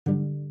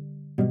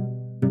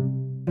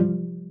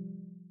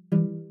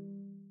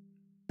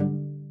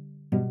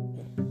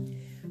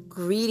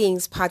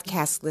Greetings,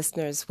 podcast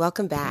listeners.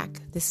 Welcome back.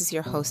 This is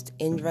your host,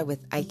 Indra,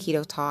 with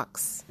Aikido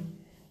Talks.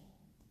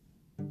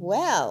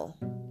 Well,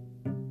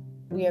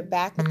 we are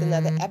back with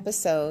another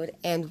episode,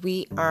 and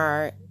we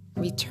are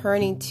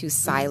returning to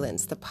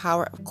Silence, the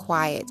Power of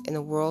Quiet in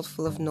a World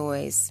Full of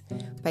Noise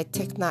by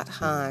Thich Nhat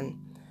Hanh,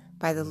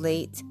 by the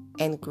late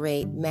and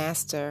great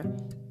master,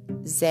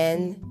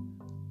 Zen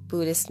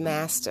Buddhist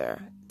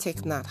master,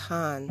 Thich Nhat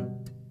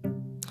Hanh.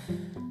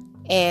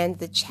 And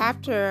the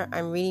chapter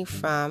I'm reading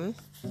from,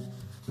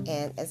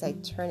 and as I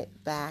turn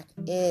it back,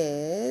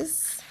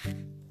 is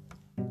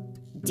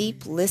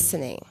Deep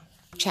Listening,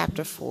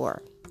 Chapter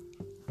 4.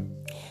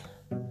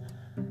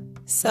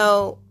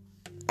 So,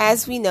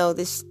 as we know,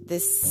 this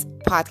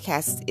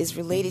podcast is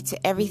related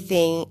to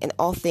everything and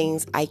all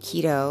things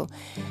Aikido.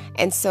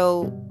 And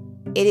so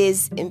it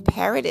is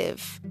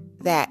imperative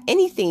that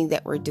anything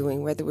that we're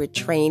doing, whether we're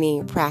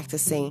training,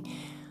 practicing,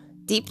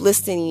 deep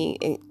listening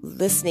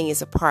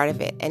is a part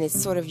of it, and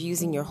it's sort of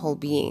using your whole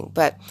being.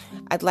 But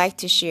I'd like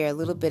to share a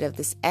little bit of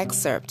this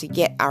excerpt to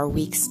get our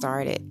week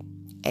started.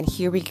 And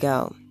here we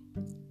go.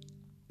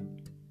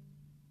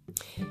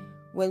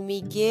 When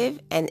we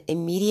give an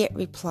immediate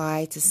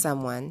reply to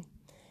someone,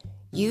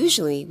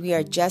 usually we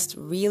are just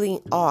reeling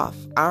off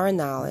our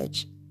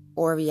knowledge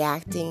or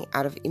reacting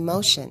out of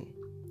emotion.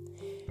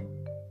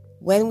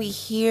 When we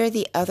hear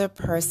the other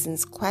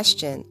person's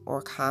question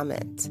or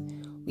comment,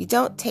 we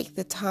don't take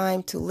the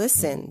time to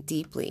listen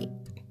deeply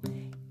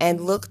and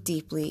look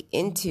deeply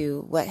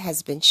into what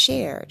has been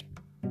shared.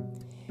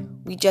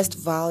 We just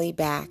volley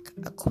back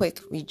a quick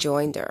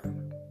rejoinder.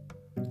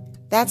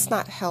 That's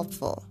not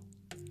helpful.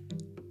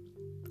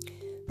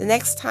 The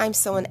next time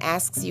someone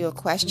asks you a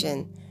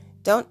question,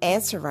 don't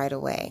answer right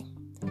away.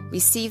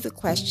 Receive the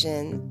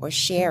question or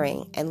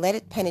sharing and let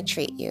it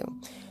penetrate you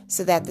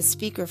so that the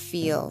speaker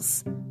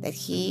feels that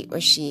he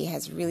or she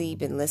has really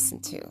been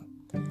listened to.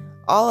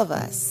 All of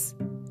us,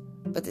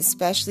 but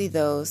especially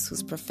those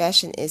whose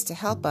profession is to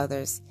help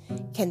others,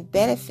 can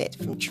benefit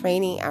from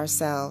training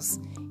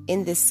ourselves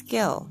in this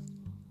skill.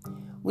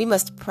 We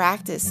must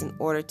practice in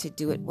order to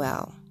do it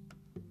well.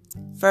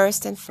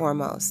 First and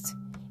foremost,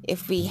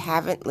 if we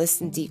haven't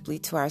listened deeply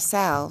to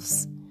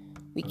ourselves,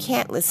 we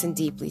can't listen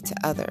deeply to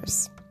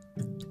others.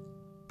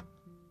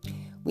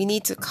 We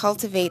need to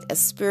cultivate a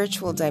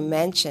spiritual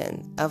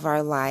dimension of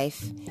our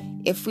life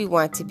if we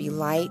want to be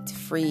light,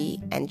 free,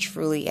 and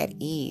truly at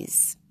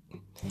ease.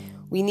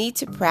 We need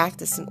to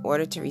practice in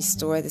order to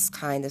restore this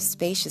kind of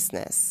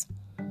spaciousness.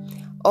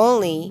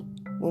 Only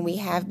when we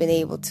have been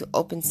able to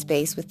open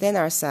space within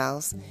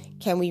ourselves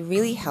can we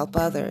really help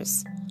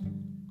others.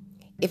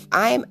 If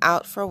I am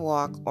out for a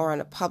walk or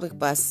on a public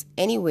bus,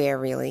 anywhere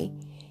really,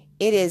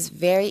 it is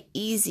very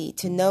easy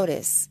to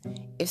notice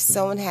if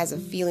someone has a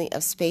feeling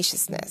of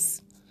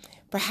spaciousness.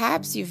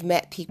 Perhaps you've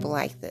met people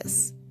like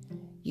this.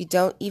 You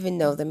don't even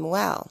know them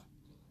well,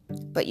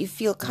 but you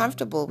feel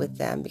comfortable with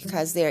them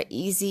because they are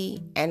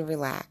easy and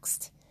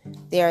relaxed.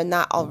 They are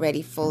not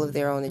already full of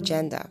their own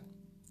agenda.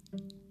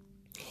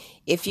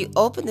 If you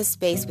open the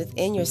space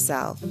within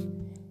yourself,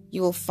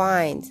 you will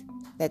find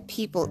that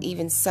people,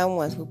 even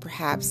someone who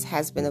perhaps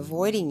has been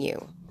avoiding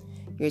you,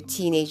 your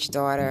teenage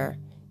daughter,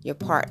 your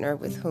partner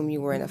with whom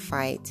you were in a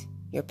fight,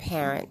 your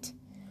parent,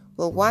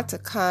 will want to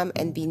come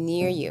and be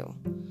near you.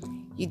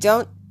 You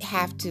don't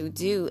have to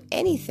do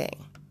anything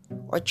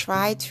or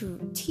try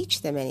to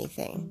teach them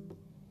anything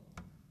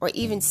or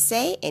even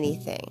say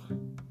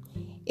anything.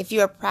 If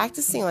you are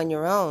practicing on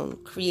your own,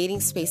 creating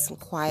space and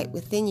quiet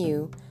within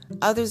you,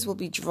 others will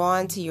be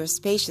drawn to your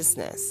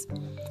spaciousness.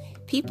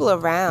 People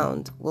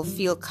around will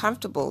feel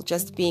comfortable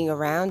just being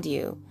around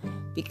you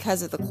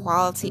because of the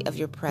quality of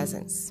your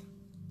presence.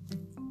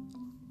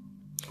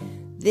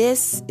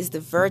 This is the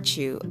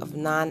virtue of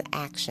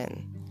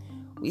non-action.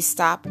 We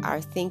stop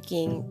our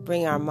thinking,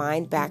 bring our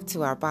mind back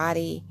to our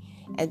body,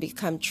 and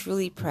become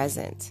truly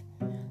present.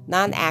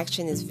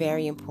 Non-action is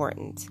very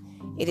important.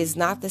 It is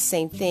not the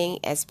same thing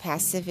as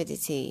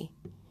passivity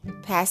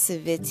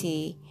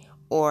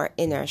or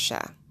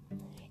inertia.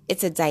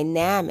 It's a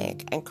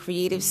dynamic and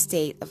creative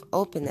state of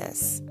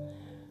openness.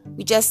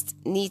 We just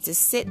need to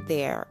sit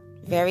there,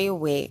 very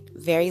awake,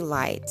 very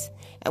light,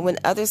 and when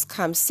others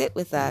come sit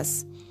with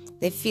us,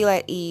 they feel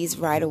at ease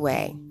right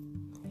away.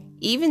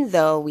 Even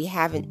though we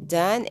haven't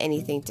done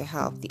anything to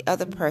help, the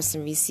other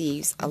person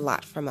receives a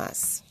lot from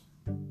us.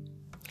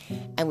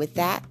 And with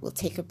that, we'll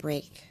take a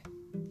break.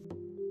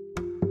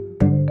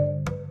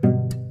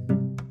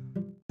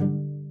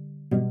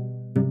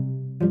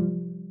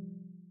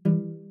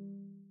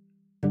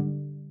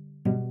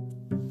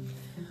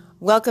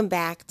 Welcome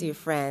back, dear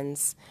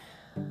friends.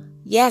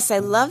 Yes, I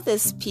love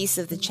this piece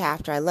of the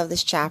chapter. I love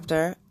this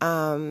chapter.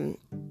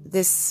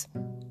 This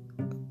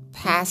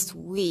past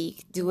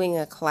week, doing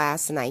a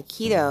class in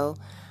Aikido,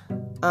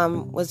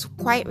 was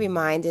quite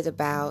reminded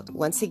about,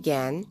 once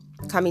again,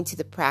 coming to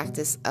the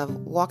practice of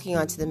walking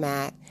onto the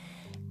mat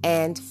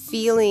and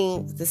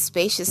feeling the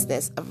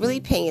spaciousness of really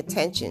paying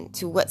attention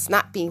to what's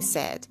not being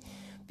said.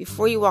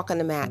 Before you walk on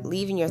the mat,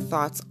 leaving your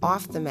thoughts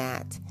off the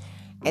mat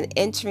and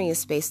entering a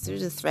space through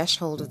the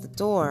threshold of the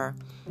door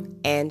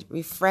and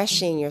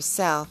refreshing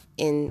yourself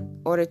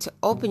in order to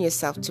open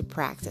yourself to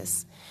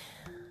practice.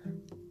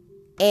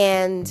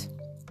 And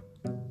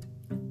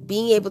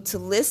being able to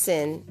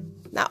listen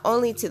not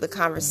only to the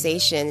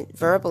conversation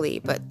verbally,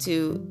 but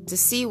to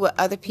see what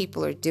other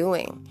people are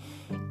doing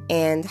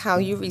and how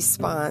you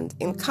respond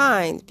in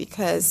kind,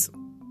 because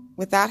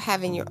without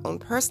having your own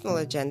personal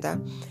agenda,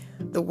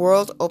 the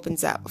world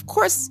opens up. Of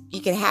course,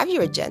 you can have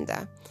your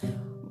agenda,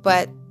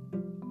 but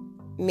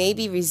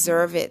maybe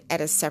reserve it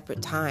at a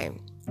separate time.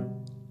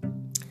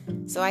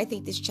 So I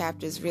think this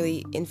chapter is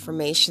really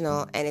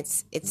informational, and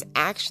it's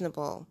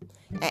actionable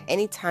at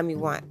any time you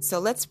want. So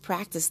let's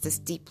practice this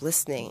deep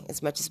listening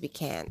as much as we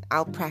can.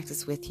 I'll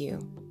practice with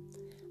you.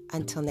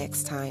 Until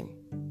next time.